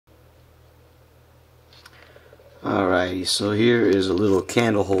Alrighty, so here is a little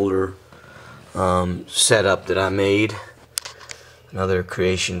candle holder setup that I made. Another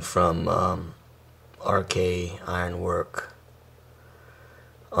creation from RK Ironwork.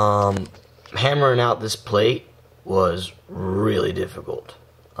 Hammering out this plate was really difficult.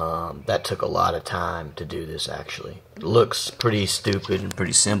 That took a lot of time to do this actually. It looks pretty stupid and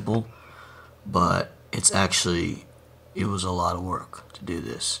pretty simple, but it was a lot of work to do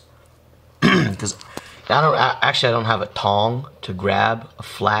this. Because I don't have a tong to grab a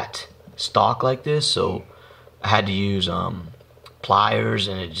flat stock like this, so I had to use pliers,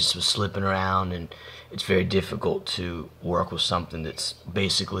 and it just was slipping around, and it's very difficult to work with something that's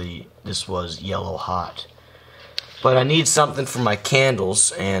basically, this was yellow hot. But I need something for my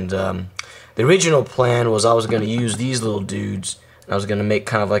candles, and the original plan was I was going to use these little dudes, and I was going to make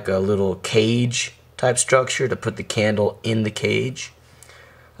kind of like a little cage type structure to put the candle in the cage,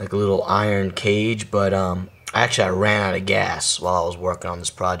 like a little iron cage. But actually I ran out of gas while I was working on this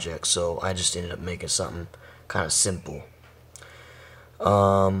project, so I just ended up making something kind of simple.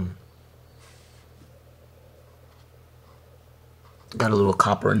 Got a little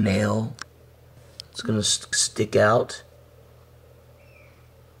copper nail. It's gonna stick out.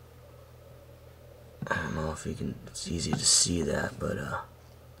 I don't know if you can, it's easy to see that, but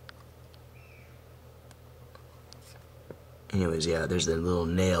anyways, yeah, there's that little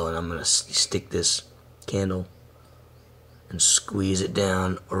nail, and I'm gonna stick this candle and squeeze it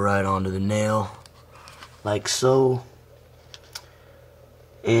down right onto the nail, like so.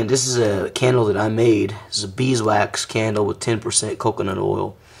 And this is a candle that I made. This is a beeswax candle with 10% coconut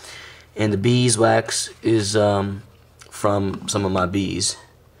oil. And the beeswax is from some of my bees.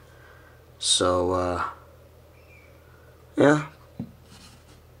 So, yeah.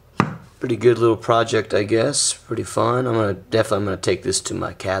 Pretty good little project, I guess. Pretty fun. I'm gonna take this to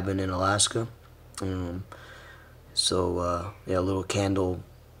my cabin in Alaska. Yeah, a little candle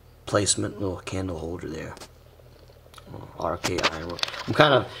placement, little candle holder there. RK Ironwork.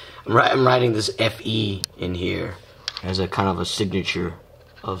 I'm writing this FE in here as a kind of a signature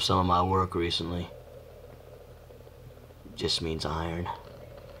of some of my work recently. Just means iron.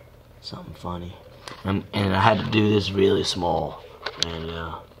 Something funny. And I had to do this really small and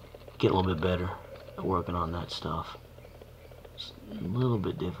get a little bit better at working on that stuff. It's a little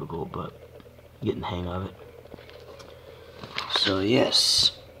bit difficult, but getting the hang of it. So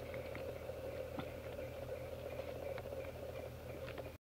yes.